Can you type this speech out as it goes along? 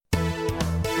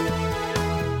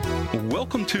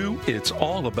Welcome to It's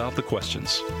All About the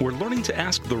Questions, where learning to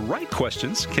ask the right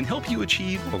questions can help you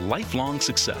achieve lifelong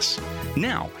success.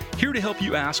 Now, here to help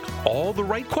you ask all the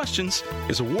right questions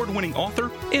is award-winning author,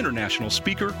 international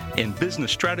speaker, and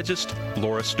business strategist,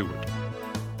 Laura Stewart.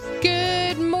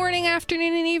 Good morning,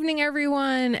 afternoon, and evening,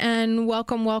 everyone, and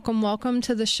welcome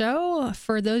to the show.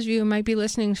 For those of you who might be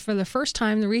listening for the first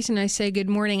time, the reason I say good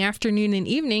morning, afternoon, and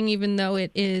evening, even though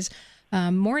it is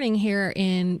morning here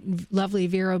in lovely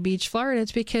Vero Beach, Florida,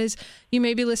 it's because you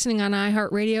may be listening on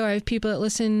iHeartRadio. I have people that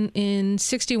listen in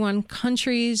 61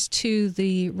 countries to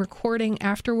the recording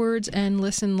afterwards and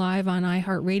listen live on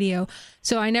iHeartRadio.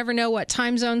 So I never know what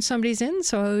time zone somebody's in,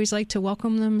 so I always like to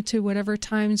welcome them to whatever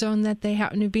time zone that they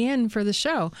happen to be in for the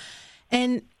show.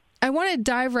 And I want to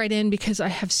dive right in because I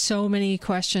have so many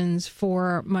questions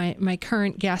for my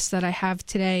current guest that I have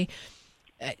today.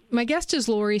 My guest is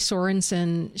Lori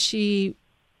Sorensen. She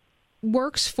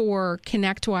works for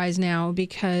ConnectWise now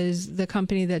because the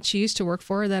company that she used to work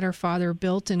for, that her father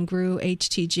built and grew,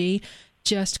 HTG,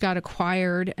 just got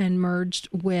acquired and merged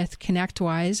with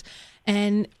ConnectWise.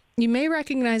 And you may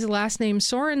recognize the last name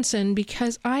Sorensen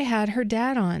because I had her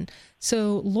dad on.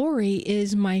 So Lori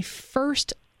is my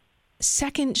first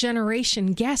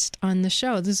second-generation guest on the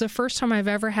show. This is the first time I've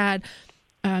ever had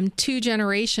two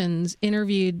generations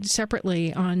interviewed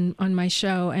separately on my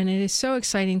show, and it is so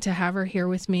exciting to have her here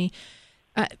with me.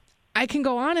 I can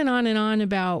go on and on and on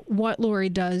about what Lori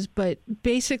does, but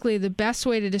basically the best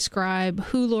way to describe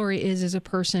who Lori is as a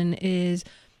person is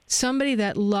somebody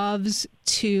that loves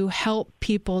to help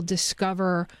people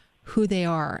discover who they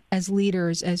are as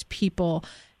leaders, as people,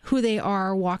 who they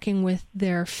are walking with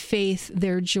their faith,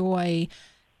 their joy,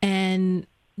 and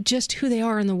just who they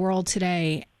are in the world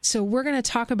today. So we're going to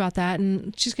talk about that,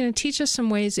 and she's going to teach us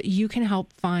some ways that you can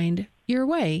help find your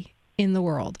way in the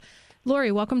world.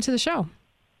 Lori, welcome to the show.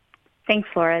 Thanks,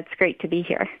 Laura. It's great to be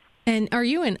here. And are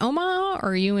you in Omaha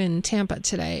or are you in Tampa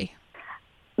today?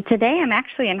 Today I'm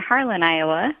actually in Harlan,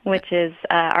 Iowa, which is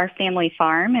our family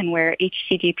farm and where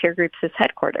HTG Peer Groups is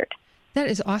headquartered. That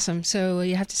is awesome. So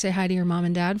you have to say hi to your mom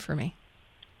and dad for me.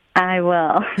 I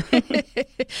will.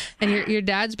 And your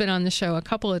dad's been on the show a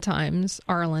couple of times,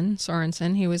 Arlen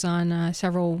Sorensen. He was on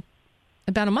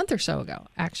about a month or so ago,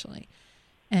 actually.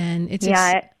 And it's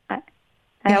I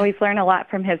always learn a lot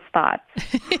from his thoughts.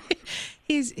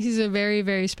 He's a very,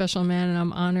 very special man, and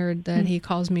I'm honored that he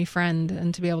calls me friend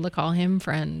and to be able to call him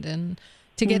friend and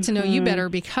to get to know you better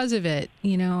because of it.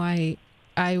 You know, I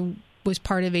was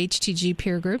part of HTG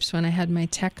Peer Groups when I had my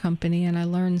tech company, and I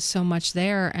learned so much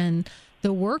there. And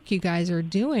the work you guys are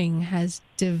doing has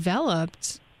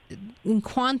developed in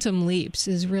quantum leaps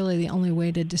is really the only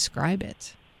way to describe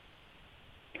it.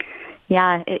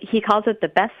 Yeah, he calls it the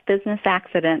best business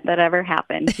accident that ever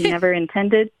happened. He never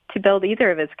intended to build either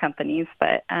of his companies,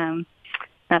 but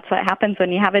that's what happens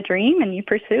when you have a dream and you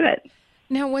pursue it.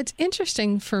 Now, what's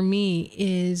interesting for me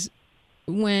is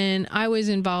when I was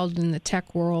involved in the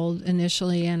tech world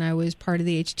initially and I was part of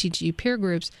the HTG Peer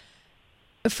Groups,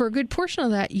 for a good portion of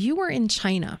that, you were in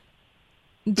China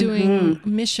doing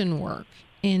mission work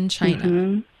in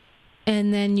China.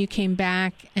 And then you came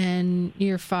back and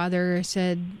your father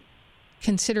said,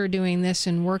 consider doing this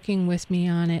and working with me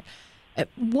on it.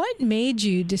 What made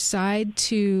you decide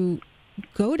to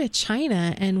go to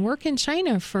China and work in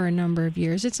China for a number of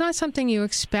years? It's not something you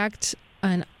expect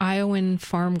an Iowan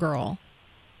farm girl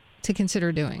to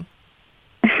consider doing.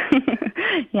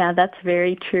 Yeah, that's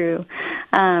very true.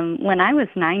 When I was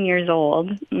 9 years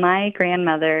old, my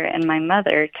grandmother and my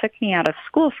mother took me out of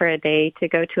school for a day to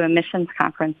go to a missions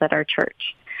conference at our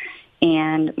church.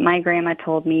 And my grandma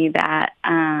told me that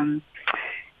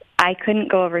I couldn't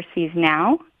go overseas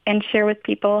now and share with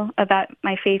people about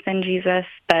my faith in Jesus,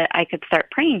 but I could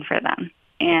start praying for them.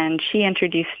 And she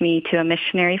introduced me to a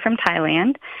missionary from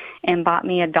Thailand and bought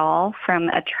me a doll from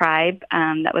a tribe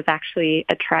that was actually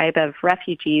a tribe of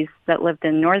refugees that lived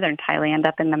in northern Thailand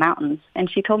up in the mountains. And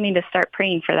she told me to start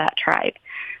praying for that tribe,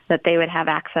 that they would have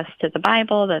access to the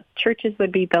Bible, that churches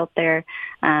would be built there,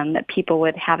 that people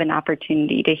would have an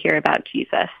opportunity to hear about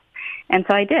Jesus. And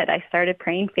so I did. I started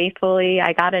praying faithfully.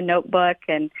 I got a notebook,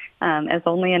 and as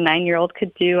only a 9-year-old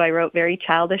could do, I wrote very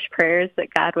childish prayers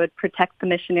that God would protect the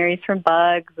missionaries from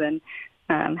bugs and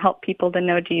help people to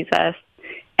know Jesus.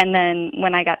 And then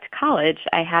when I got to college,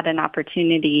 I had an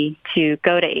opportunity to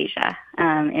go to Asia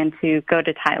and to go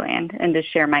to Thailand and to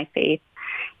share my faith.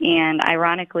 And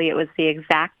ironically, it was the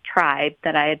exact tribe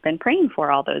that I had been praying for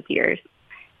all those years.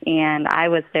 And I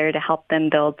was there to help them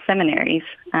build seminaries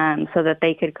so that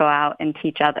they could go out and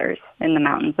teach others in the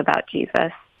mountains about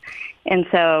Jesus. And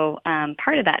so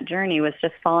part of that journey was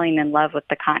just falling in love with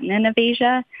the continent of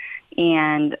Asia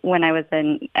And when I was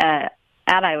at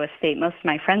Iowa State, most of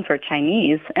my friends were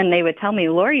Chinese, and they would tell me,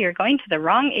 Lori, you're going to the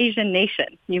wrong Asian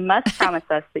nation. You must promise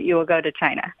us that you will go to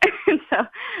China. And so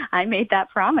I made that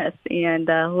promise, and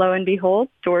lo and behold,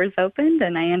 doors opened,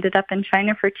 and I ended up in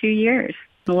China for 2 years.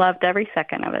 Loved every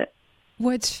second of it.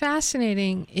 What's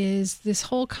fascinating is this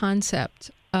whole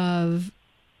concept of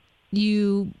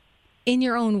you, in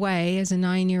your own way, as a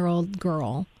 9-year-old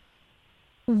girl,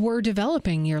 were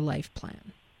developing your life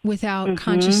plan without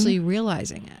consciously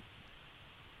realizing it.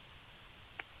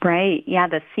 Right. Yeah,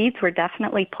 the seeds were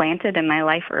definitely planted in my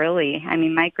life early. I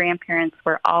mean, my grandparents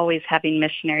were always having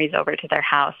missionaries over to their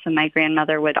house, and my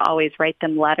grandmother would always write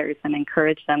them letters and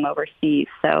encourage them overseas.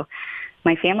 So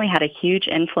my family had a huge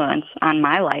influence on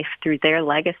my life through their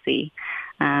legacy,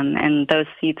 and those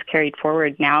seeds carried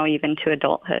forward now even to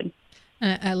adulthood.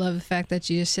 I love the fact that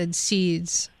you just said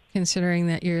seeds, considering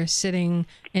that you're sitting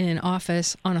in an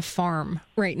office on a farm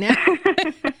right now.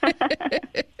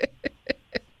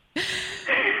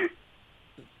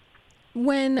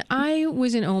 When I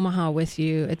was in Omaha with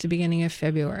you at the beginning of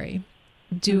February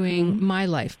doing my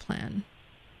life plan,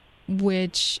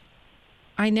 which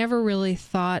I never really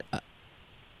thought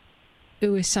it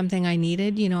was something I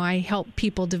needed. You know, I help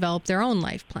people develop their own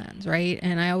life plans, right?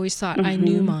 And I always thought I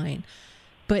knew mine.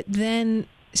 But then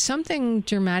something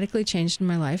dramatically changed in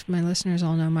my life. My listeners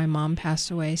all know my mom passed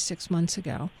away 6 months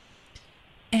ago.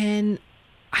 And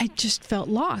I just felt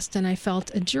lost, and I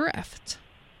felt adrift.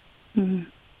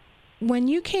 When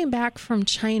you came back from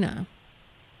China,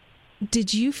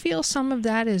 did you feel some of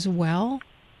that as well?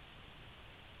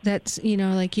 That's, you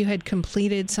know, like you had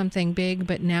completed something big,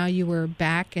 but now you were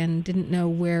back and didn't know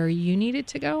where you needed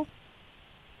to go?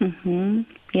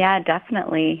 Yeah,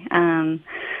 definitely.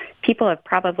 People have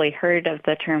probably heard of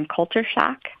the term culture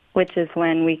shock, which is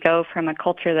when we go from a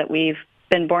culture that we've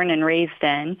been born and raised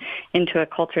in into a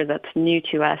culture that's new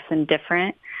to us and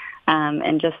different.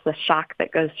 And just the shock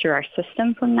that goes through our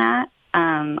system from that.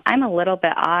 I'm a little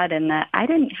bit odd in that I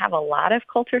didn't have a lot of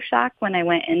culture shock when I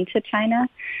went into China,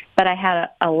 but I had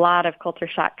a lot of culture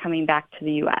shock coming back to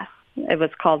the U.S. It was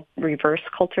called reverse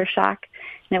culture shock,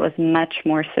 and it was much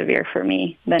more severe for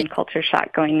me than culture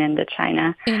shock going into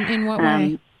China. In what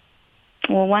way?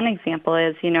 Well, one example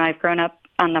is, you know, I've grown up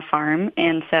on the farm,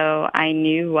 and so I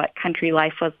knew what country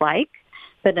life was like.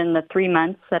 But in the 3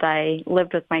 months that I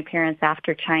lived with my parents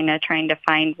after China, trying to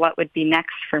find what would be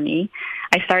next for me,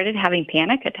 I started having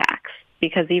panic attacks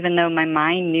because even though my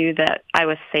mind knew that I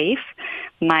was safe,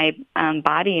 my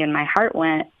body and my heart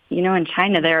went, you know, in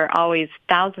China, there are always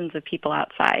thousands of people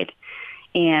outside.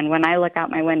 And when I look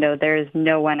out my window, there is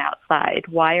no one outside.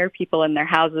 Why are people in their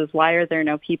houses? Why are there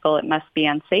no people? It must be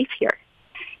unsafe here.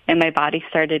 And my body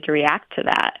started to react to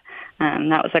that.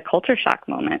 That was a culture shock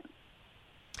moment.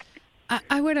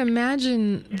 I would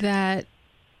imagine that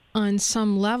on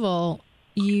some level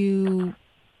you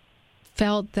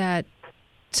felt that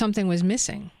something was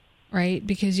missing, right?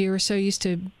 Because you were so used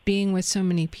to being with so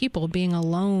many people, being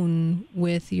alone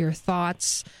with your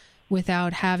thoughts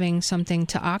without having something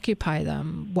to occupy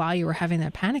them while you were having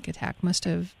that panic attack must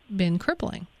have been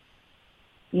crippling.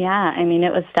 Yeah, I mean,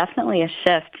 it was definitely a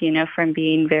shift, you know, from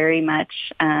being very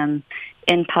much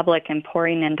in public and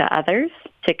pouring into others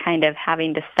to kind of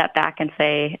having to step back and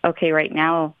say, okay, right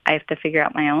now I have to figure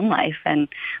out my own life and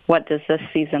what does this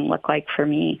season look like for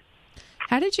me?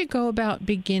 How did you go about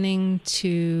beginning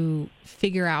to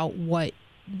figure out what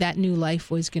that new life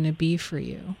was going to be for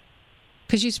you?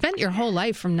 Because you spent your whole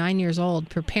life from 9 years old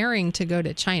preparing to go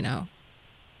to China.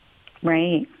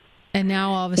 Right. And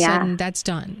now all of a sudden that's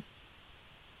done.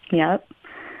 Yep.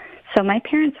 So my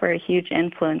parents were a huge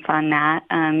influence on that.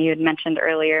 You had mentioned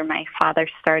earlier my father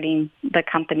starting the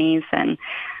companies and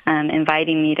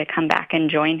inviting me to come back and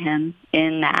join him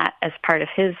in that as part of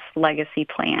his legacy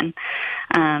plan.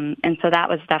 And so that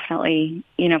was definitely,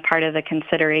 you know, part of the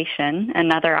consideration.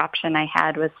 Another option I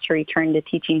had was to return to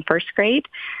teaching first grade,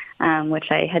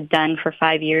 which I had done for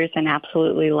 5 years and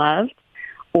absolutely loved,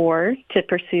 or to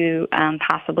pursue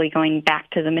possibly going back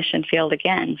to the mission field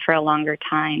again for a longer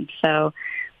time. So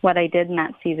what I did in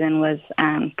that season was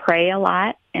pray a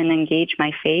lot and engage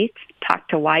my faith, talk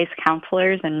to wise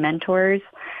counselors and mentors,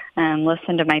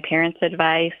 listen to my parents'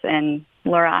 advice. And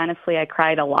Laura, honestly, I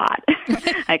cried a lot.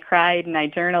 I cried and I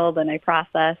journaled and I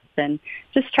processed and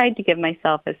just tried to give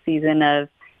myself a season of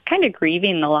kind of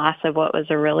grieving the loss of what was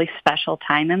a really special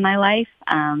time in my life,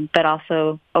 but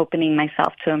also opening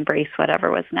myself to embrace whatever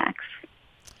was next.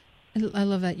 I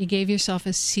love that. You gave yourself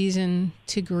a season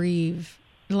to grieve.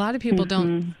 A lot of people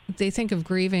don't, they think of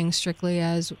grieving strictly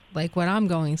as like what I'm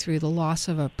going through, the loss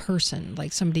of a person,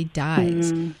 like somebody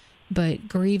dies. But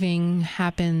grieving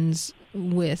happens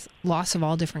with loss of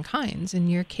all different kinds. In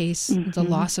your case, the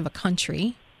loss of a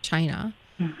country, China,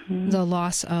 the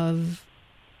loss of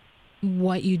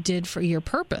what you did for your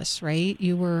purpose, right?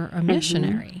 You were a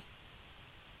missionary.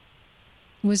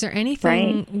 Was there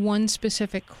anything, one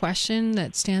specific question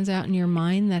that stands out in your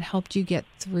mind that helped you get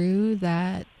through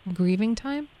that grieving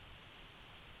time?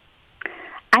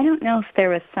 I don't know if there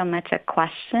was so much a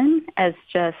question as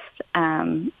just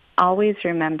always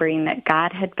remembering that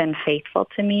God had been faithful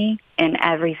to me in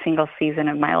every single season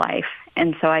of my life.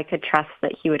 And so I could trust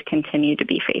that he would continue to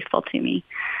be faithful to me.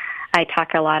 I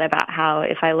talk a lot about how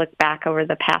if I look back over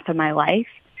the path of my life,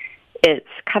 it's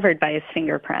covered by his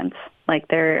fingerprints. Like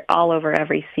they're all over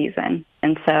every season.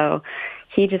 And so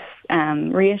he just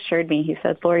reassured me. He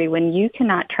said, Lori, when you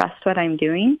cannot trust what I'm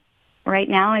doing right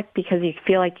now because you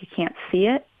feel like you can't see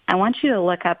it, I want you to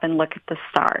look up and look at the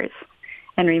stars.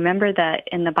 And remember that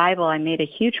in the Bible, I made a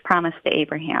huge promise to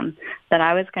Abraham that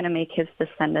I was going to make his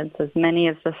descendants as many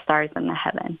as the stars in the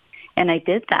heaven. And I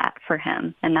did that for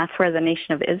him. And that's where the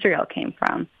nation of Israel came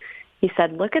from. He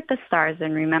said, look at the stars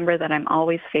and remember that I'm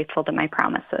always faithful to my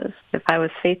promises. If I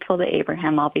was faithful to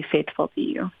Abraham, I'll be faithful to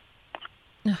you.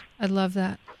 Oh, I love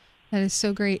that. That is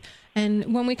so great.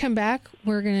 And when we come back,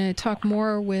 we're going to talk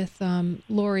more with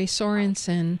Lori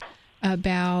Sorensen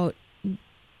about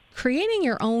creating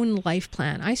your own life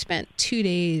plan. I spent 2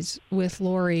 days with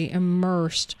Lori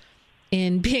immersed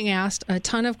in being asked a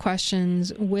ton of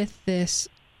questions with this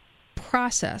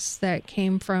process that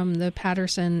came from the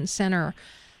Patterson Center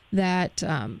that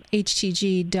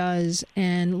HTG does.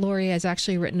 And Lori has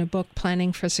actually written a book,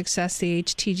 Planning for Success, the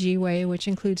HTG Way, which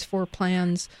includes 4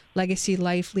 plans: legacy,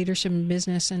 life, leadership, and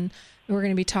business. And we're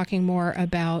going to be talking more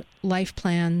about life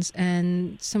plans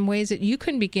and some ways that you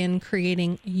can begin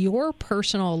creating your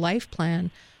personal life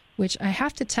plan, which I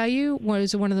have to tell you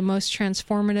was one of the most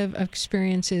transformative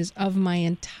experiences of my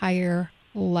entire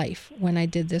life when I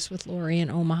did this with Lori in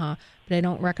Omaha. But I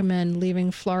don't recommend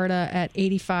leaving Florida at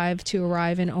 85 to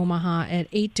arrive in Omaha at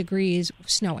 8 degrees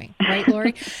snowing. Right,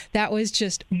 Lori? That was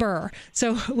just burr.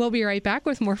 So we'll be right back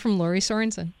with more from Lori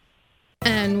Sorensen.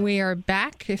 And we are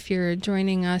back. If you're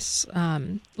joining us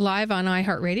live on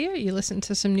iHeartRadio, you listen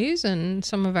to some news and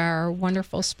some of our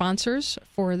wonderful sponsors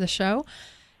for the show.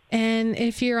 And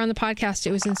if you're on the podcast,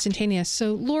 it was instantaneous.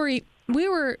 So Lori,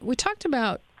 we talked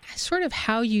about sort of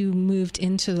how you moved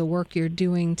into the work you're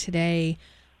doing today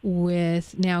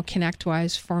with now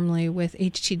ConnectWise, formerly with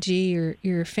HTG,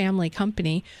 your family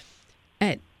company.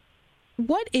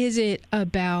 What is it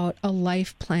about a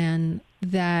life plan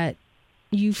that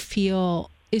you feel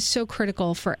is so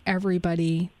critical for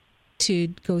everybody to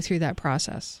go through that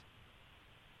process?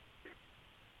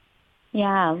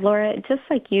 Yeah, Laura, just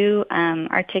like you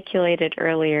articulated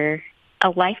earlier, a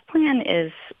life plan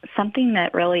is something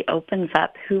that really opens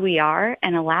up who we are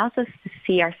and allows us to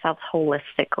see ourselves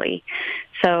holistically.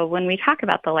 So when we talk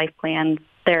about the life plan,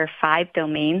 there are 5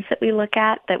 domains that we look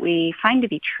at that we find to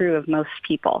be true of most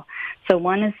people. So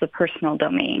one is the personal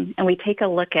domain, and we take a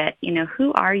look at,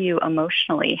 who are you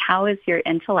emotionally? How is your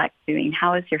intellect doing?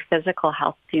 How is your physical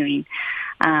health doing?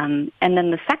 And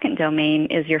then the second domain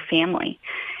is your family.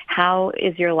 How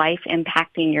is your life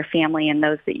impacting your family and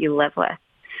those that you live with?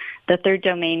 The third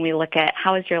domain, we look at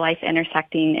how is your life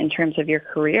intersecting in terms of your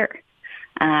career.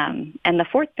 And the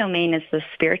fourth domain is the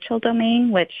spiritual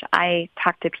domain, which I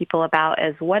talk to people about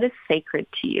as what is sacred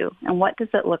to you, and what does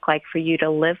it look like for you to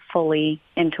live fully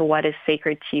into what is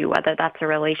sacred to you, whether that's a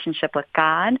relationship with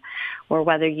God, or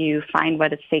whether you find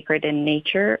what is sacred in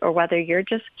nature, or whether you're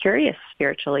just curious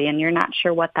spiritually and you're not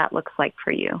sure what that looks like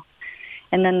for you.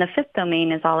 And then the fifth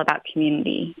domain is all about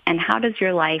community and how does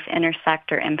your life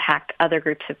intersect or impact other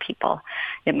groups of people.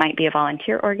 It might be a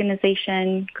volunteer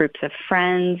organization, groups of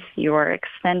friends, your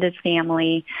extended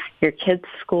family, your kids'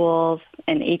 schools,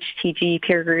 an HTG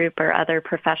peer group, or other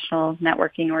professional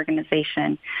networking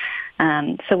organization.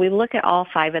 So we look at all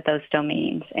 5 of those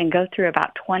domains and go through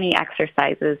about 20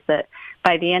 exercises that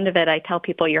by the end of it, I tell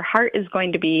people your heart is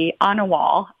going to be on a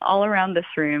wall all around this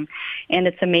room. And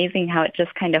it's amazing how it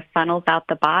just kind of funnels out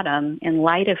the bottom in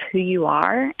light of who you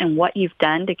are and what you've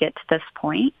done to get to this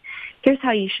point. Here's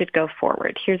how you should go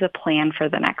forward. Here's a plan for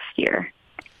the next year.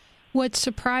 What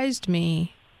surprised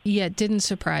me, yet didn't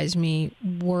surprise me,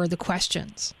 were the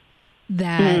questions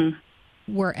that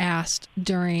were asked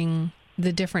during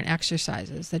the different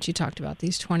exercises that you talked about,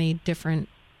 these 20 different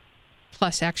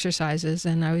plus exercises.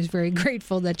 And I was very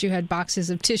grateful that you had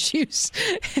boxes of tissues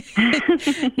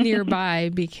nearby,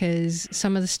 because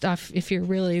some of the stuff, if you're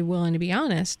really willing to be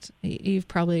honest, you've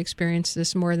probably experienced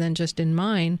this more than just in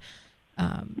mine.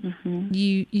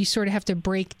 You sort of have to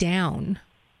break down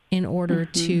in order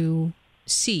to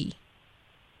see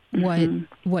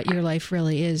what your life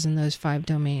really is in those 5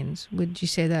 domains. Would you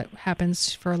say that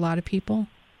happens for a lot of people?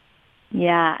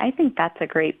 Yeah, I think that's a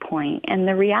great point. And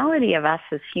the reality of us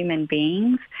as human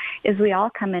beings is we all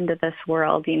come into this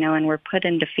world, and we're put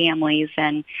into families,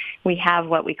 and we have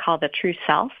what we call the true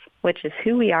self, which is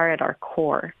who we are at our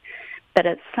core. But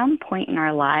at some point in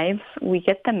our lives, we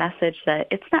get the message that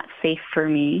it's not safe for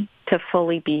me to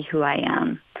fully be who I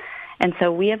am. And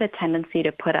so we have a tendency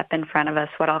to put up in front of us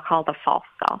what I'll call the false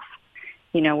self,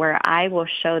 where I will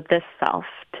show this self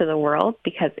to the world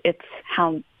because it's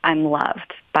how I'm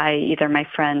loved by either my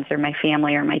friends or my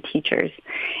family or my teachers.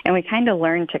 And we kind of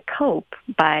learn to cope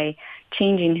by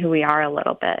changing who we are a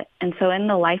little bit. And so in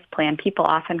the life plan, people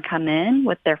often come in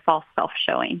with their false self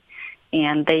showing,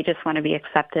 and they just want to be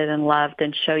accepted and loved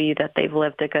and show you that they've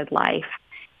lived a good life.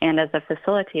 And as a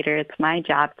facilitator, it's my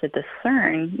job to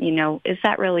discern, is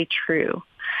that really true?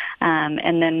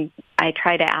 And then I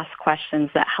try to ask questions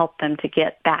that help them to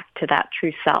get back to that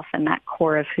true self and that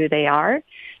core of who they are,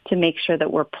 to make sure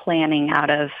that we're planning out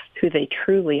of who they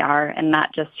truly are and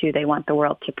not just who they want the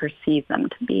world to perceive them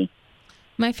to be.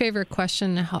 My favorite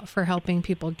question for helping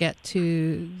people get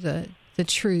to the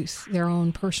truth, their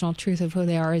own personal truth of who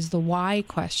they are, is the why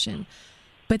question.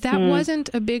 But that wasn't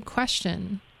a big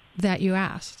question that you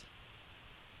asked.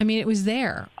 I mean, it was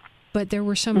there, but there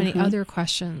were so many other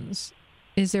questions.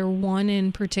 Is there one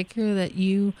in particular that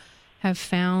you have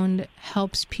found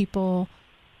helps people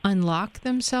unlock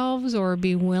themselves or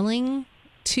be willing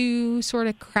to sort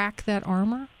of crack that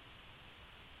armor?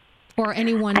 Or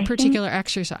any one particular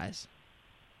exercise?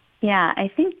 Yeah, I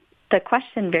think the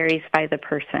question varies by the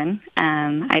person.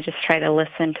 I just try to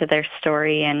listen to their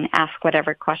story and ask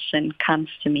whatever question comes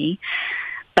to me.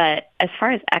 But as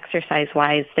far as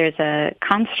exercise-wise, there's a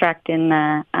construct in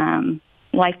the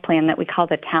life plan that we call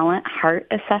the Talent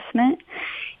Heart Assessment.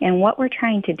 And what we're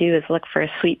trying to do is look for a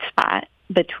sweet spot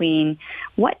between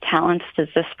what talents does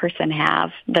this person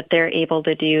have that they're able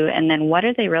to do, and then what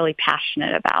are they really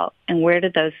passionate about, and where do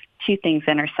those two things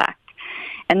intersect.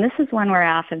 And this is one where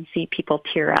I often see people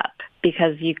tear up,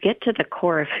 because you get to the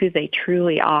core of who they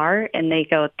truly are, and they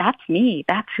go, that's me,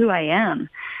 that's who I am.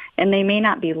 And they may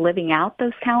not be living out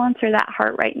those talents or that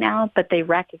heart right now, but they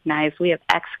recognize we have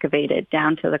excavated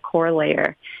down to the core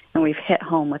layer, and we've hit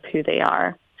home with who they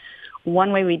are.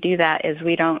 One way we do that is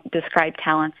we don't describe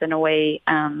talents in a way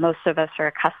most of us are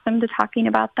accustomed to talking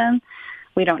about them.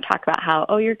 We don't talk about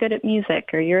how, you're good at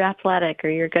music, or you're athletic, or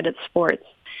you're good at sports.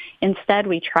 Instead,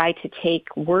 we try to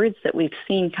take words that we've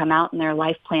seen come out in their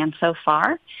life plan so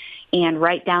far and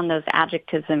write down those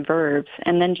adjectives and verbs,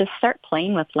 and then just start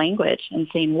playing with language and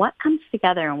saying what comes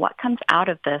together and what comes out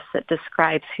of this that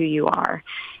describes who you are.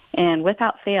 And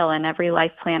without fail, in every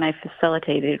life plan I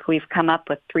facilitated, we've come up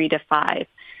with 3 to 5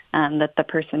 that the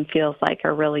person feels like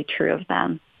are really true of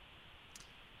them.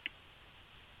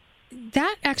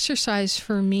 That exercise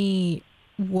for me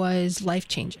was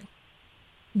life-changing,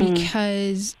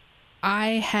 because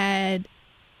I've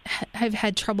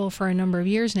had trouble for a number of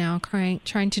years now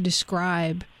trying to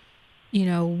describe,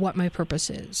 what my purpose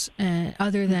is,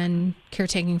 other than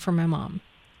caretaking for my mom.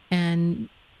 And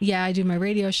yeah, I do my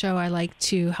radio show. I like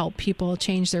to help people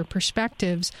change their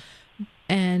perspectives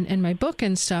and my book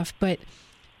and stuff. But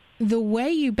the way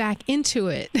you back into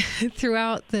it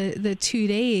throughout the 2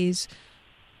 days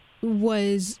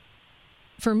was,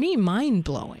 for me,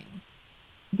 mind-blowing.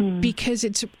 Because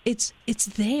it's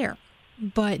there,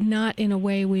 but not in a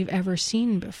way we've ever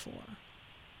seen before.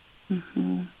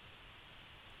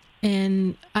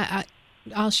 And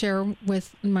I'll share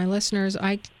with my listeners,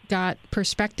 I got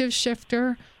perspective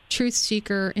shifter, truth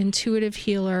seeker, intuitive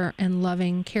healer, and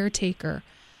loving caretaker.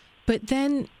 But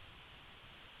then,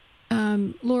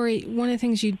 Lori, one of the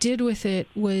things you did with it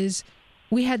was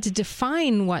we had to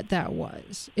define what that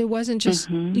was. It wasn't just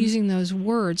using those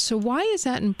words. So why is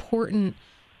that important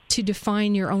to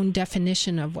define your own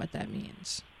definition of what that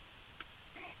means?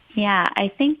 Yeah, I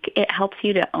think it helps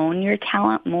you to own your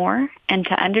talent more and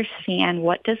to understand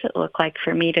what does it look like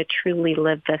for me to truly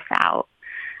live this out.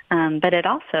 But it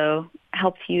also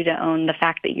helps you to own the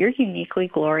fact that you're uniquely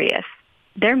glorious.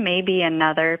 There may be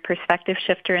another perspective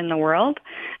shifter in the world,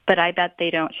 but I bet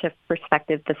they don't shift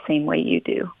perspective the same way you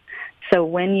do. So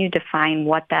when you define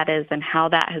what that is and how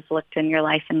that has looked in your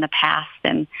life in the past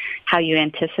and how you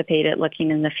anticipate it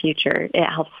looking in the future, it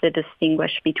helps to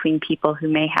distinguish between people who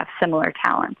may have similar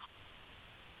talents.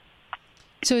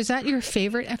 So is that your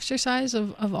favorite exercise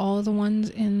of all of the ones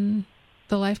in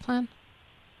the life plan?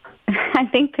 I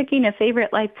think picking a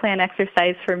favorite life plan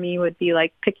exercise for me would be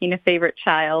like picking a favorite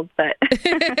child, but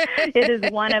it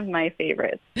is one of my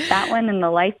favorites. That one in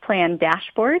the life plan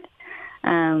dashboard.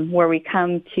 where we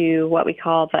come to what we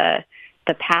call the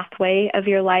pathway of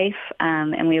your life,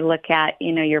 and we look at,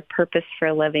 your purpose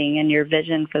for living and your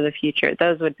vision for the future.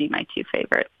 Those would be my two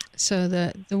favorites. So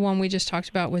the one we just talked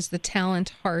about was the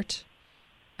Talent Heart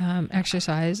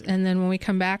exercise. And then when we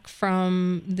come back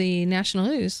from the national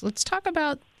news, let's talk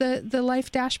about the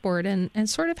Life Dashboard and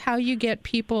sort of how you get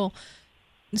people,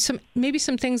 some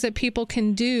things that people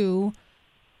can do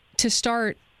to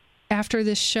start after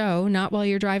this show, not while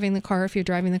you're driving the car, if you're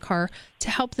driving the car, to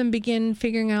help them begin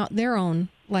figuring out their own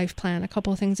life plan. A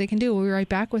couple of things they can do. We'll be right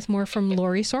back with more from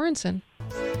Lori Sorensen.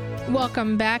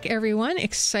 Welcome back, everyone.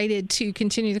 Excited to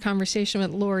continue the conversation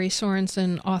with Lori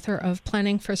Sorensen, author of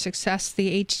Planning for Success,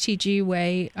 the HTG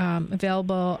Way,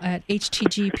 available at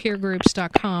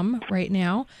htgpeergroups.com right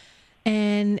now.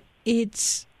 And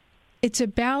it's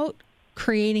about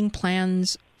creating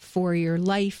plans for your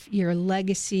life, your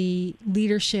legacy,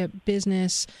 leadership,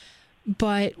 business.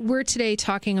 But we're today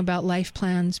talking about life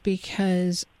plans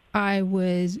because I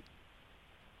was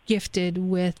gifted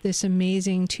with this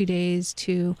amazing 2 days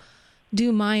to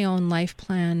do my own life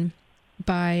plan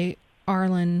by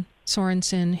Arlen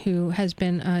Sorensen, who has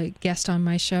been a guest on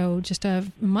my show just a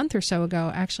month or so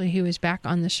ago. Actually, he was back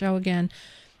on the show again.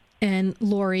 And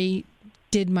Lori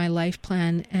did my life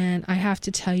plan. And I have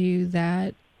to tell you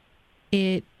that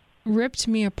it ripped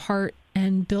me apart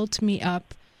and built me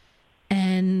up.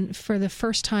 And for the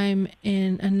first time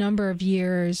in a number of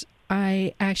years,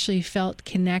 I actually felt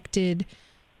connected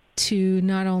to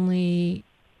not only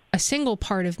a single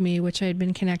part of me, which I had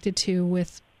been connected to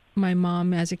with my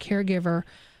mom as a caregiver,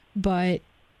 but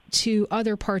to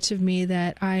other parts of me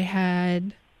that I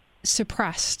had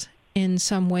suppressed in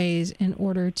some ways in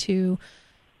order to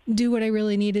do what I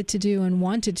really needed to do and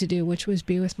wanted to do, which was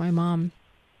be with my mom.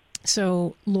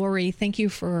 So, Lori, thank you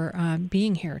for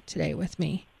being here today with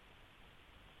me.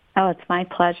 Oh, it's my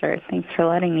pleasure. Thanks for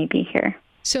letting me be here.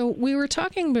 So we were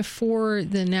talking before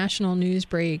the national news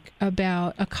break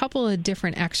about a couple of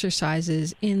different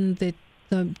exercises in the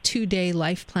 2-day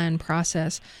life plan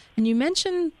process. And you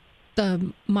mentioned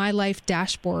the My Life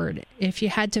Dashboard. If you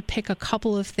had to pick a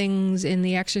couple of things in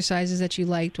the exercises that you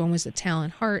liked, one was the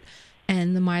Talent Heart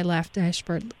and the My Life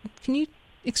Dashboard. Can you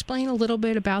explain a little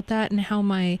bit about that and how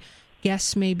my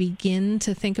guests may begin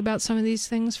to think about some of these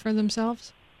things for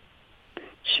themselves?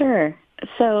 Sure.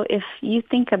 So if you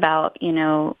think about,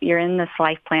 you're in this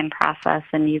life plan process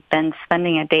and you've been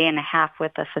spending a day and a half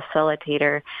with a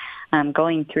facilitator,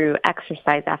 going through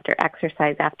exercise after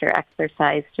exercise after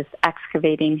exercise, just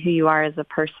excavating who you are as a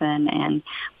person and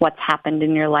what's happened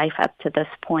in your life up to this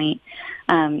point,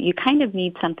 you kind of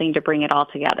need something to bring it all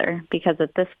together because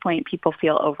at this point people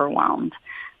feel overwhelmed.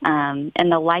 And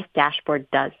the Life Dashboard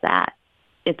does that.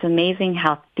 It's amazing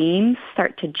how themes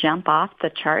start to jump off the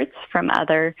charts from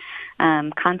other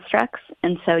constructs.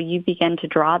 And so you begin to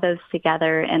draw those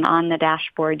together. And on the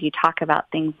dashboard, you talk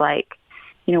about things like,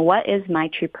 what is my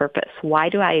true purpose? Why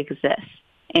do I exist?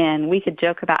 And we could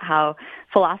joke about how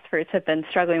philosophers have been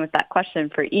struggling with that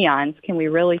question for eons. Can we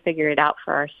really figure it out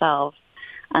for ourselves?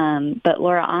 But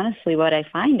Laura, honestly, what I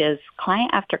find is client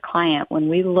after client, when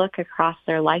we look across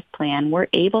their life plan, we're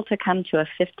able to come to a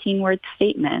 15-word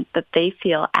statement that they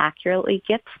feel accurately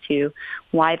gets to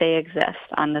why they exist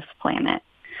on this planet.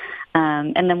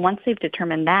 And then once they've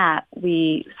determined that,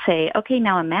 we say, okay,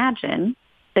 now imagine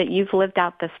that you've lived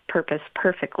out this purpose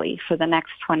perfectly for the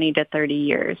next 20 to 30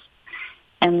 years.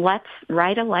 And let's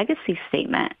write a legacy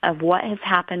statement of what has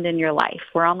happened in your life.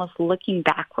 We're almost looking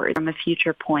backward from a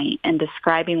future point and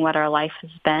describing what our life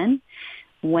has been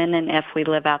when and if we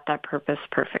live out that purpose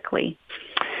perfectly.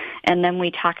 And then we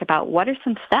talk about what are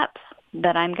some steps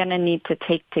that I'm going to need to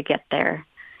take to get there?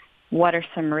 What are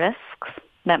some risks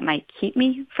that might keep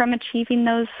me from achieving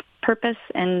those purpose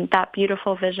and that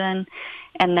beautiful vision?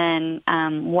 And then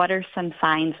what are some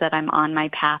signs that I'm on my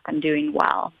path and doing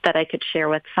well that I could share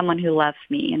with someone who loves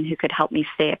me and who could help me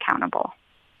stay accountable?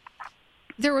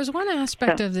 There was one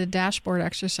aspect of the dashboard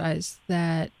exercise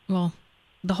that, well,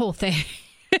 the whole thing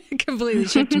completely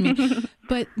shifted me.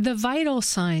 But the vital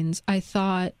signs I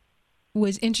thought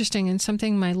was interesting and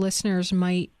something my listeners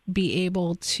might be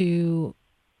able to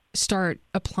start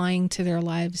applying to their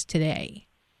lives today.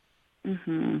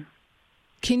 Mm-hmm.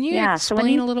 Can you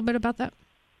explain a little bit about that?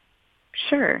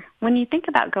 Sure. When you think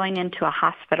about going into a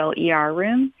hospital ER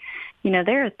room,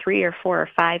 there are 3 or 4 or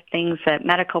 5 things that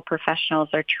medical professionals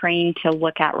are trained to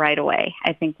look at right away.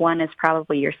 I think one is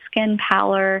probably your skin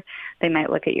pallor. They might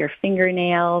look at your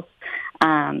fingernails.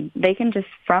 They can just,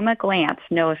 from a glance,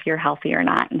 know if you're healthy or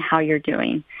not and how you're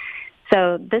doing.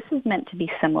 So this is meant to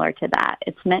be similar to that.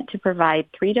 It's meant to provide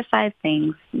 3 to 5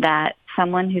 things that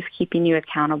someone who's keeping you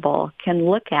accountable can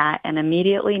look at and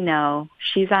immediately know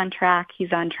she's on track,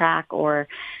 he's on track, or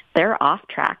they're off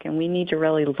track, and we need to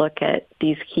really look at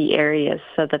these key areas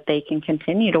so that they can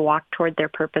continue to walk toward their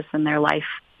purpose and their life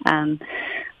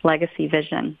legacy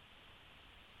vision.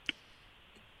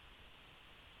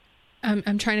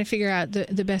 I'm trying to figure out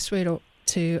the best way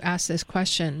to ask this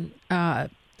question.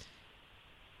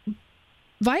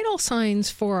 Vital signs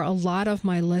for a lot of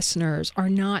my listeners are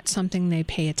not something they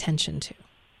pay attention to.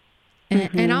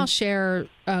 And I'll share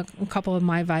a couple of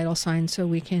my vital signs so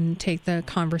we can take the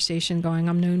conversation going.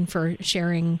 I'm known for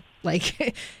sharing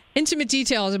like intimate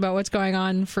details about what's going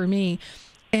on for me.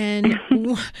 And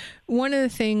one of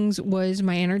the things was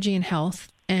my energy and health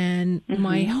and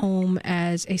my home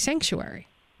as a sanctuary.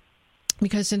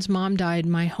 Because since Mom died,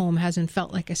 my home hasn't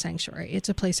felt like a sanctuary. It's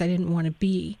a place I didn't want to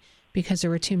be because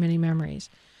there were too many memories.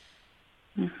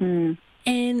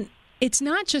 And it's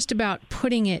not just about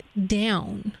putting it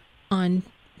down on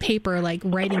paper, like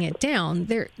writing it down.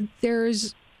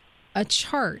 There's a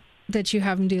chart that you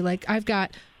have them do. Like I've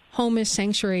got home as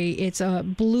sanctuary. It's a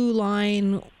blue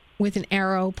line with an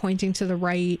arrow pointing to the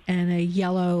right and a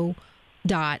yellow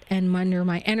dot. And under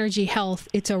my energy health,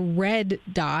 it's a red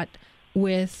dot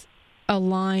with a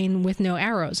line with no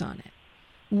arrows on it.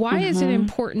 Why is it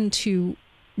important to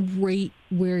rate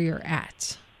where you're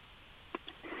at?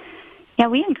 Yeah,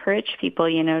 we encourage people,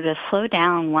 to slow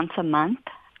down once a month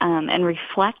and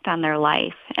reflect on their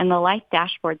life. And the life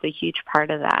dashboard's a huge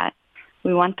part of that.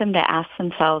 We want them to ask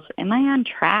themselves, am I on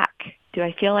track? Do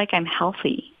I feel like I'm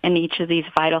healthy in each of these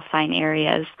vital sign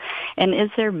areas? And is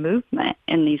there movement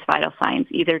in these vital signs,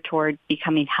 either toward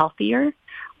becoming healthier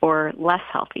or less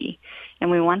healthy? And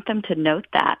we want them to note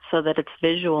that so that it's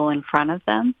visual in front of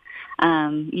them.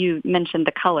 You mentioned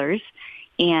the colors,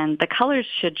 and the colors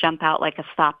should jump out like a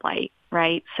stoplight,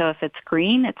 right? So if it's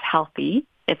green, it's healthy.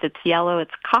 If it's yellow,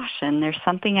 it's caution. There's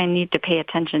something I need to pay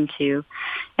attention to.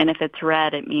 And if it's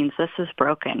red, it means this is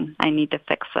broken. I need to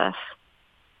fix this.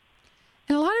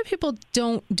 And a lot of people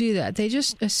don't do that. They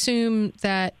just assume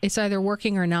that it's either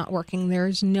working or not working.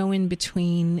 There's no in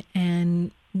between.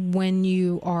 And when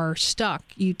you are stuck,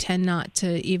 you tend not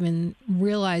to even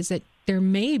realize that there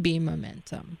may be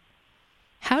momentum.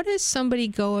 How does somebody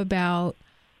go about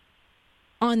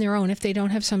on their own, if they don't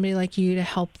have somebody like you to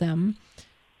help them,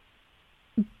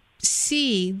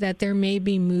 see that there may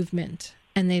be movement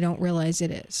and they don't realize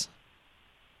it is?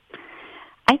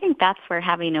 I think that's where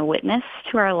having a witness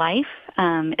to our life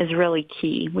is really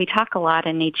key. We talk a lot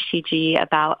in HTG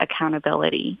about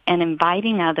accountability and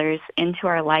inviting others into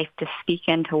our life to speak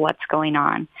into what's going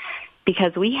on,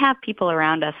 because we have people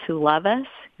around us who love us,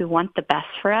 who want the best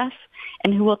for us,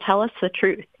 and who will tell us the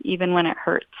truth, even when it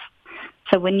hurts.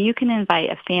 So when you can invite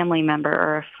a family member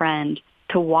or a friend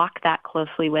to walk that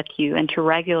closely with you and to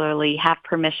regularly have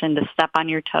permission to step on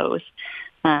your toes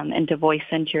and to voice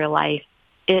into your life,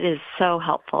 it is so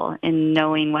helpful in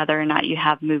knowing whether or not you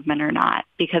have movement or not,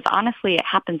 because honestly, it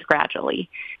happens gradually.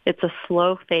 It's a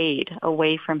slow fade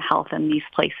away from health in these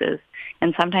places.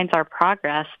 And sometimes our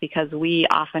progress, because we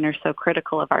often are so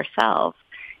critical of ourselves,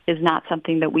 is not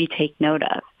something that we take note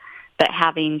of. But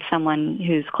having someone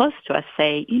who's close to us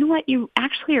say, you know what, you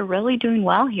actually are really doing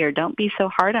well here. Don't be so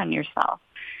hard on yourself.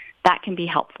 That can be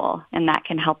helpful, and that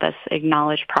can help us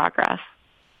acknowledge progress.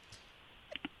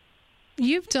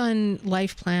 You've done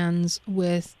life plans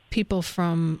with people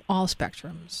from all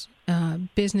spectrums,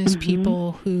 business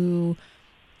people who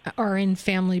are in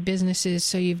family businesses.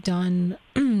 So you've done,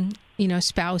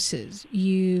 spouses.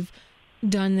 You've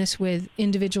done this with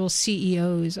individual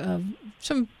CEOs of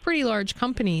some pretty large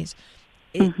companies.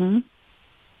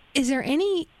 Is there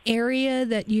any area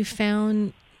that you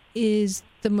found is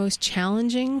the most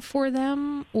challenging for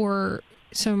them, or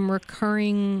some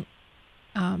recurring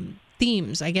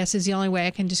themes, I guess is the only way I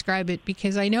can describe it,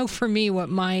 because I know for me what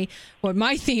my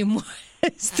theme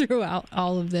was throughout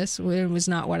all of this. It was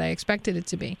not what I expected it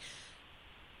to be.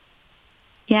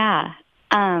 Yeah.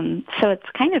 So it's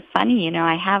kind of funny,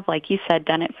 I have, like you said,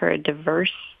 done it for a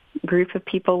diverse group of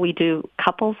people. We do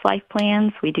couples life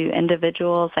plans. We do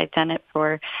individuals. I've done it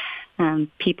for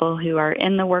people who are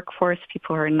in the workforce,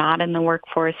 people who are not in the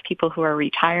workforce, people who are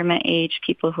retirement age,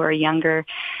 people who are younger.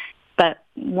 But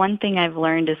one thing I've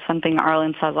learned is something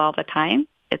Arlen says all the time.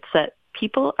 It's that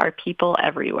people are people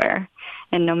everywhere.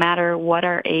 And no matter what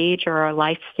our age or our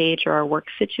life stage or our work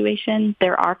situation,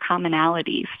 there are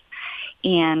commonalities.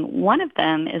 And one of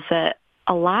them is that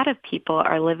a lot of people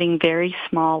are living very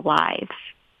small lives.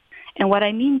 And what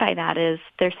I mean by that is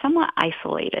they're somewhat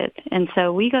isolated. And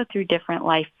so we go through different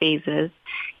life phases,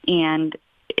 and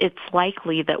it's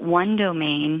likely that one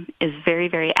domain is very,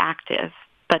 very active,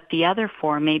 but the other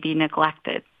 4 may be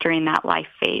neglected during that life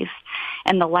phase.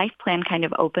 And the life plan kind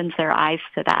of opens their eyes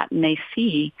to that, and they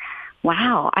see,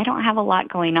 wow, I don't have a lot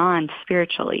going on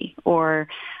spiritually, or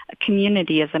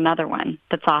community is another one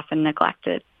that's often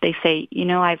neglected. They say,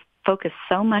 I've focused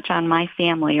so much on my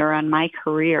family or on my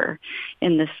career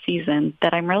in this season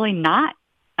that I'm really not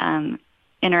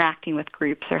interacting with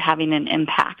groups or having an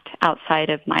impact outside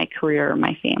of my career or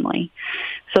my family.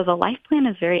 So the life plan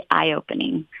is very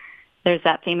eye-opening. There's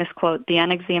that famous quote, "The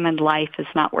unexamined life is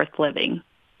not worth living."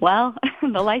 Well,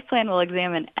 the life plan will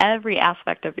examine every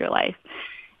aspect of your life,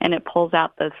 and it pulls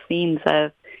out those themes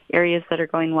of areas that are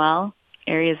going well,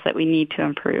 areas that we need to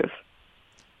improve.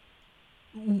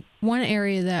 One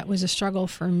area that was a struggle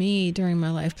for me during my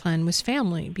life plan was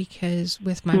family, because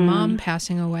with my mom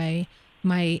passing away,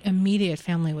 my immediate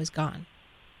family was gone.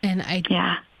 And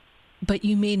but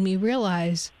you made me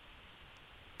realize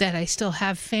that I still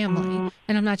have family.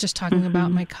 And I'm not just talking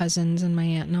about my cousins and my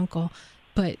aunt and uncle,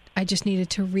 but I just needed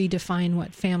to redefine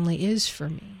what family is for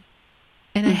me.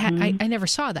 And I never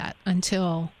saw that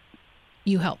until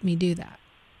you helped me do that.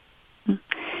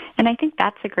 And I think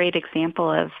that's a great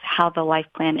example of how the life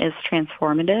plan is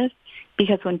transformative,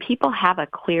 because when people have a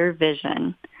clear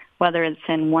vision, whether it's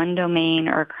in one domain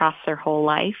or across their whole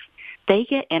life, they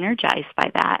get energized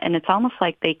by that. And it's almost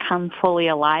like they come fully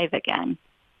alive again,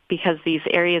 because these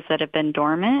areas that have been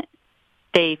dormant,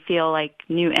 they feel like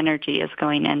new energy is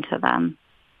going into them.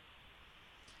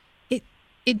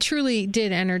 It truly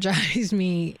did energize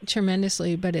me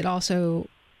tremendously, but it also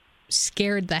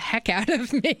scared the heck out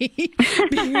of me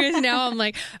because now I'm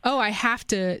like, oh, I have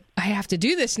to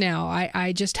do this now.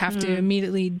 I just have to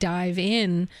immediately dive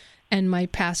in. And my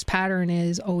past pattern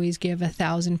is always give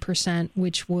 1,000%,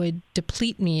 which would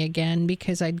deplete me again,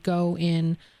 because I'd go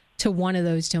in to one of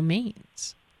those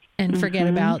domains and forget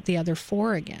about the other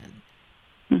 4 again.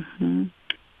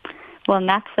 Well, and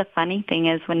that's the funny thing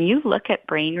is when you look at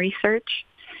brain research,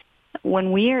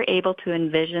 when we are able to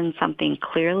envision something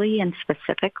clearly and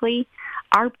specifically,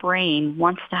 our brain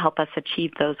wants to help us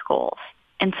achieve those goals.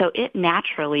 And so it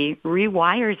naturally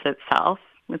rewires itself,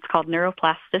 it's called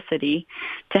neuroplasticity,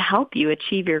 to help you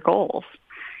achieve your goals.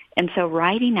 And so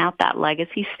writing out that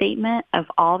legacy statement of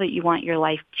all that you want your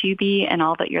life to be and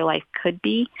all that your life could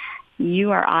be,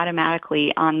 you are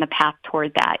automatically on the path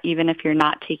toward that, even if you're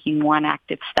not taking one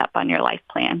active step on your life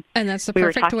plan. And that's the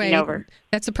perfect way.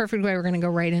 That's the perfect way. We're going to go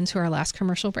right into our last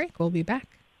commercial break. We'll be back.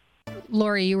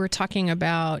 Lori, you were talking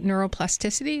about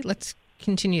neuroplasticity. Let's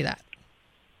continue that.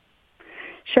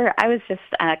 Sure. I was just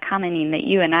commenting that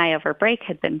you and I over break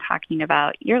had been talking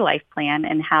about your life plan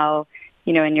and how,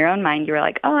 in your own mind, you were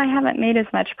like, oh, I haven't made as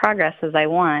much progress as I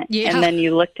want. Yeah. And then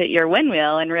you looked at your win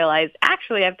wheel and realized,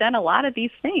 actually, I've done a lot of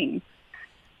these things.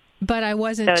 But I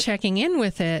wasn't checking in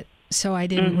with it, so I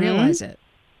didn't realize it.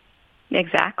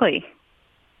 Exactly.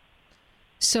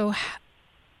 So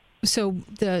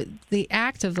the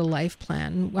act of the life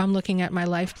plan, I'm looking at my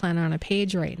life plan on a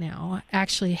page right now,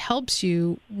 actually helps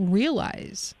you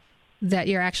realize that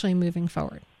you're actually moving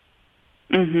forward.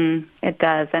 It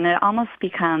does. And it almost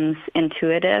becomes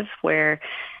intuitive where,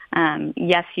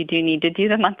 yes, you do need to do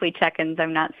the monthly check-ins.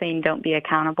 I'm not saying don't be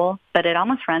accountable, but it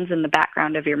almost runs in the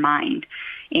background of your mind.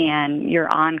 And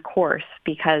you're on course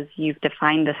because you've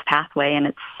defined this pathway, and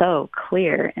it's so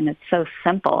clear, and it's so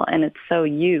simple, and it's so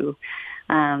you.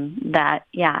 That,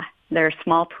 there are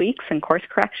small tweaks and course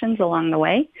corrections along the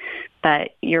way,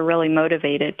 but you're really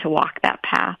motivated to walk that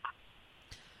path.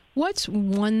 What's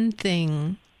one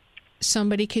thing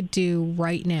somebody could do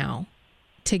right now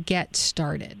to get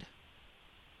started?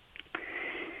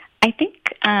 I think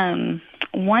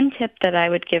one tip that I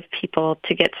would give people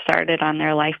to get started on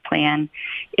their life plan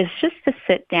is just to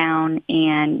sit down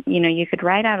and, you could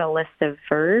write out a list of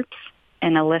verbs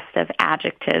and a list of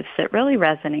adjectives that really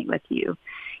resonate with you.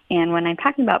 And when I'm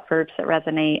talking about verbs that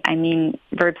resonate, I mean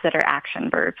verbs that are action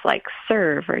verbs like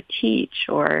serve or teach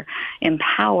or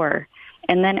empower.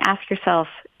 And then ask yourself,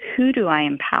 who do I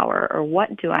empower or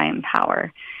what do I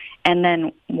empower? And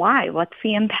then why? What's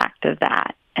the impact of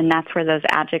that? And that's where those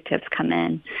adjectives come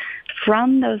in.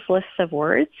 From those lists of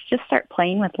words, just start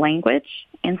playing with language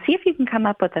and see if you can come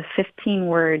up with a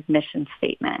 15-word mission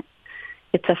statement.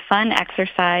 It's a fun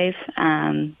exercise.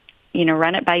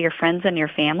 Run it by your friends and your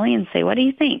family and say, what do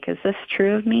you think? Is this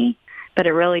true of me? But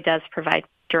it really does provide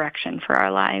direction for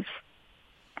our lives.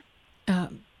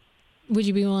 Would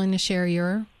you be willing to share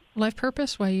your life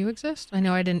purpose, why you exist? I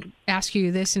know I didn't ask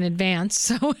you this in advance,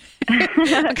 so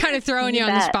I'm kind of throwing you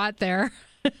on the spot there.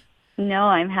 No,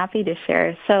 I'm happy to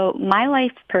share. So my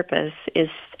life purpose is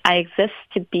I exist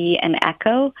to be an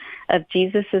echo of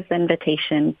Jesus's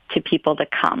invitation to people to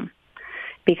come.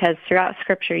 Because throughout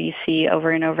Scripture, you see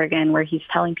over and over again where he's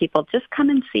telling people, just come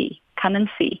and see, come and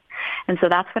see. And so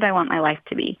that's what I want my life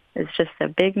to be. It's just a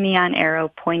big neon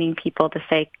arrow pointing people to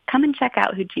say, come and check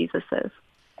out who Jesus is.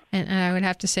 And I would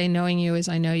have to say, knowing you as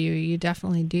I know you, you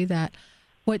definitely do that.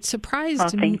 What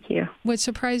surprised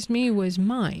me was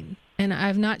mine. And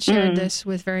I've not shared this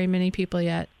with very many people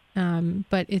yet,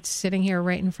 but it's sitting here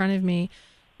right in front of me.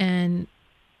 And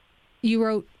you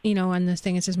wrote, on this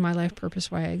thing, it says, my life purpose,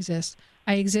 why I exist.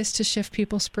 I exist to shift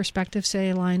people's perspective so they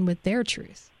align with their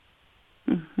truth,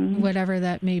 whatever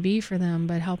that may be for them,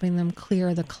 but helping them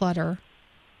clear the clutter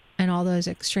and all those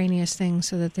extraneous things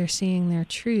so that they're seeing their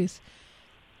truth.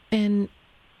 And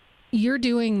you're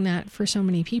doing that for so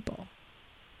many people.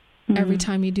 Every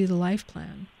time you do the life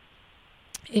plan,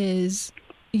 is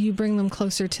you bring them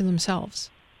closer to themselves.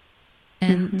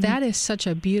 And that is such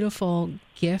a beautiful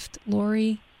gift,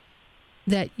 Lori,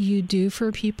 that you do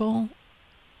for people.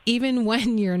 Even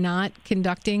when you're not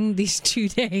conducting these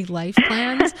 2-day life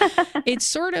plans, it's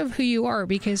sort of who you are,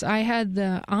 because I had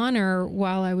the honor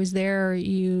while I was there,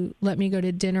 you let me go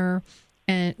to dinner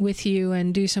and with you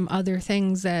and do some other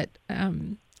things that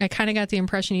I kind of got the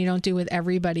impression you don't do with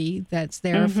everybody that's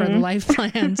there for the life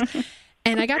plans.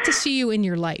 And I got to see you in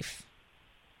your life.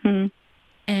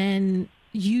 And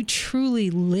you truly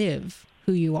live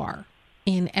who you are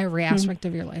in every aspect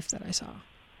of your life that I saw.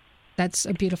 That's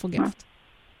a beautiful gift.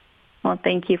 Well,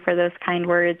 thank you for those kind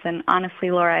words. And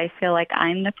honestly, Laura, I feel like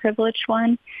I'm the privileged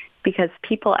one because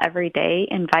people every day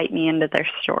invite me into their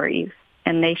stories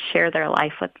and they share their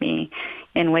life with me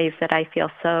in ways that I feel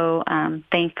so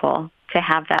thankful to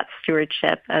have that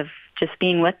stewardship of just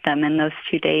being with them in those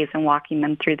 2 days and walking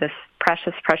them through this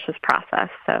precious, precious process.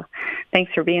 So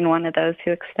thanks for being one of those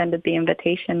who extended the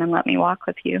invitation and let me walk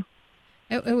with you.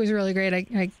 It was really great.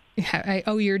 I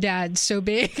owe your dad so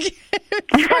big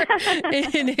for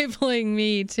enabling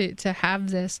me to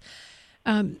have this.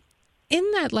 In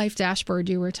that life dashboard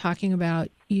you were talking about,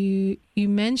 you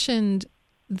mentioned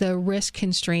the risk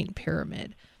constraint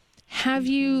pyramid. Have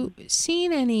you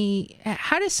seen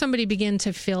how does somebody begin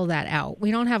to fill that out?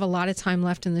 We don't have a lot of time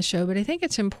left in the show, but I think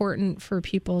it's important for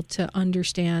people to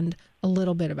understand a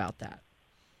little bit about that.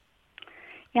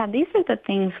 Yeah, these are the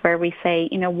things where we say,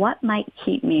 what might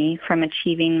keep me from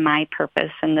achieving my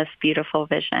purpose in this beautiful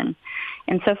vision?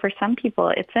 And so for some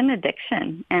people, it's an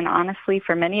addiction. And honestly,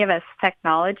 for many of us,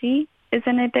 technology is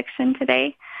an addiction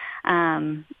today.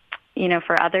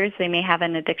 For others, they may have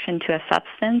an addiction to a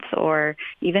substance or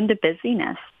even to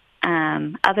busyness.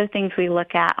 Other things we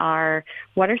look at are,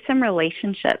 what are some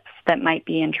relationships that might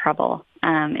be in trouble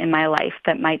in my life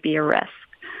that might be a risk?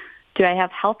 Do I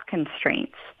have health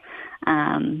constraints?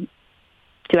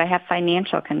 Do I have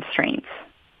financial constraints?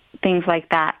 Things like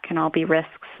that can all be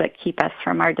risks that keep us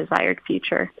from our desired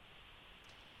future.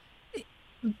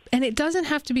 And it doesn't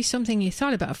have to be something you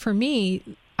thought about. For me,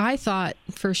 I thought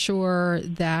for sure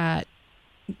that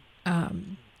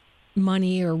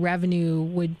money or revenue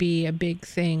would be a big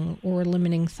thing or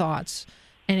limiting thoughts.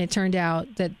 And it turned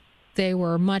out that they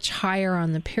were much higher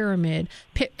on the pyramid.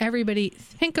 Everybody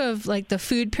think of like the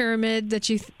food pyramid that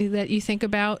you think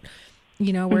about,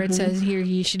 where it says here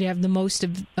you should have the most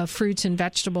of fruits and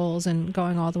vegetables and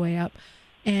going all the way up.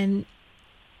 And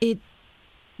it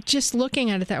just looking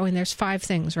at it that way, and there's 5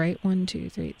 things, right? 1, 2,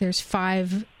 3. There's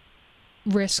 5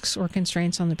 risks or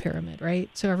constraints on the pyramid, right?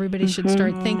 So everybody should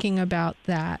start thinking about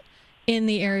that in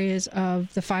the areas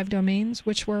of the 5 domains,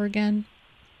 which were again?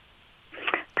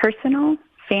 Personal,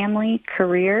 family,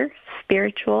 career,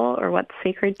 spiritual, or what's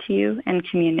sacred to you, and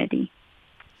community.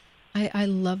 I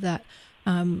love that.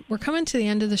 We're coming to the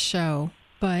end of the show,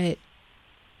 but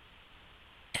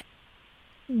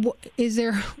is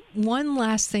there one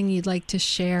last thing you'd like to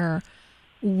share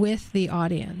with the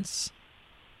audience?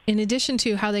 In addition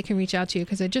to how they can reach out to you,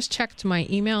 because I just checked my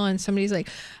email and somebody's like,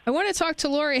 I want to talk to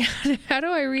Lori. How do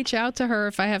I reach out to her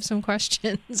if I have some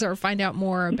questions or find out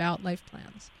more about life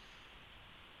plans?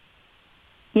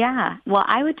 Yeah, well,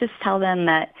 I would just tell them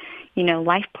that,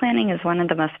 life planning is one of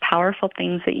the most powerful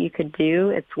things that you could do.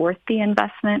 It's worth the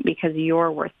investment because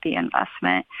you're worth the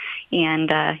investment.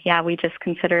 And we just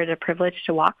consider it a privilege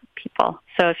to walk with people.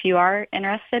 So if you are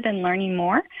interested in learning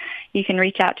more, you can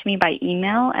reach out to me by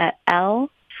email at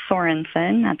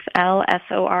Sorensen, that's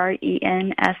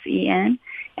LSORENSEN,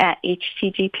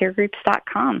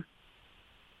 @htgpeergroups.com.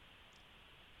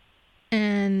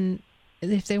 And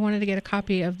if they wanted to get a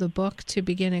copy of the book to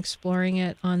begin exploring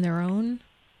it on their own?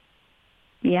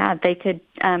 Yeah, they could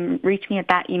reach me at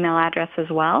that email address as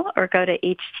well, or go to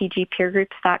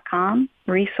htgpeergroups.com,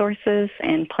 resources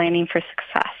and planning for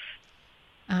success.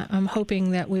 I'm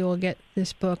hoping that we will get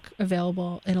this book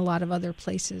available in a lot of other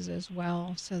places as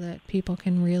well, so that people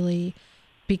can really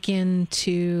begin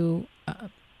to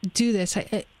do this.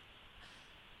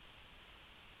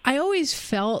 I always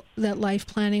felt that life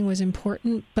planning was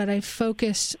important, but I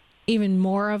focused even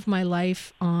more of my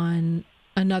life on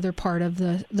another part of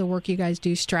the work you guys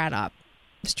do, StratOp,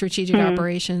 strategic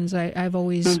operations. I've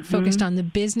always focused on the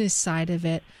business side of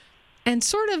it, and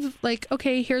sort of like,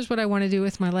 okay, here's what I want to do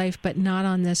with my life, but not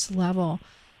on this level.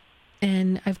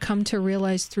 And I've come to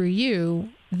realize through you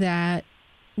that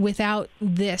without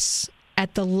this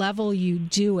at the level you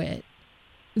do it,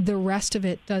 the rest of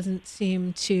it doesn't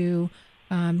seem to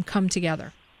come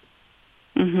together.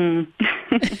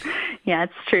 Yeah,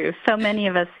 it's true. So many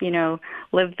of us,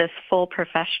 live this full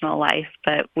professional life,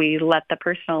 but we let the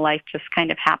personal life just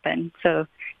kind of happen. So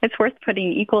it's worth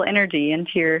putting equal energy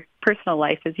into your personal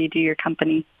life as you do your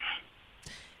company.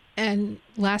 And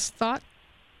last thought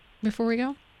before we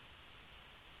go?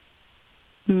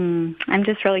 I'm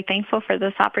just really thankful for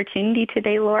this opportunity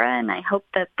today, Laura, and I hope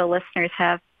that the listeners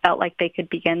have felt like they could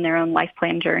begin their own life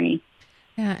plan journey.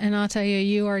 Yeah, and I'll tell you,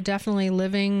 you are definitely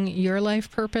living your life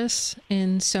purpose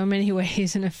in so many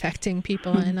ways and affecting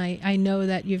people. And I know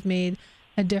that you've made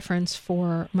a difference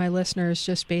for my listeners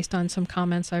just based on some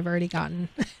comments I've already gotten.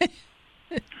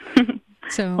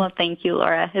 Well, thank you,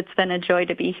 Laura. It's been a joy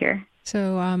to be here.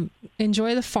 So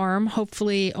enjoy the farm.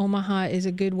 Hopefully Omaha is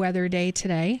a good weather day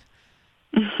today.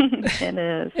 It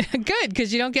is. Good,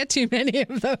 because you don't get too many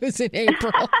of those in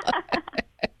April.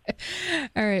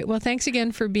 All right. Well, thanks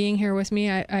again for being here with me.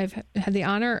 I've had the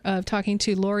honor of talking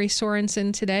to Lori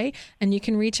Sorensen today, and you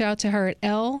can reach out to her at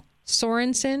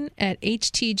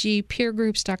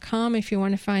lsorensen@htgpeergroups.com if you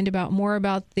want to find out more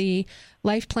about the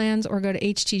life plans, or go to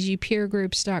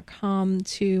htgpeergroups.com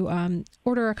to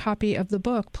order a copy of the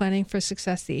book, Planning for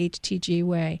Success, the HTG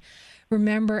Way.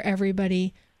 Remember,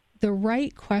 everybody, the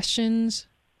right questions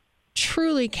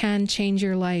truly can change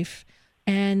your life.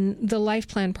 And the life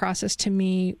plan process, to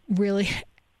me, really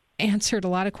answered a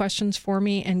lot of questions for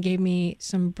me and gave me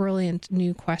some brilliant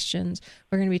new questions.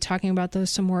 We're going to be talking about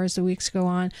those some more as the weeks go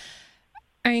on.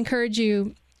 I encourage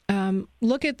you,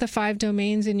 look at the 5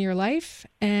 domains in your life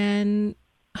and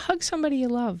hug somebody you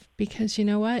love, because you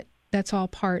know what? That's all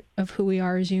part of who we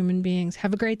are as human beings.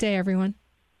 Have a great day, everyone.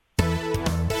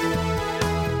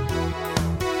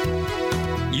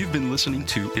 You've been listening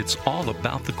to It's All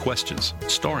About the Questions,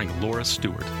 starring Laura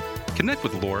Stewart. Connect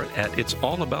with Laura at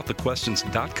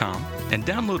it'sallaboutthequestions.com and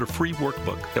download a free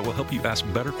workbook that will help you ask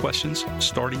better questions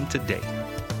starting today.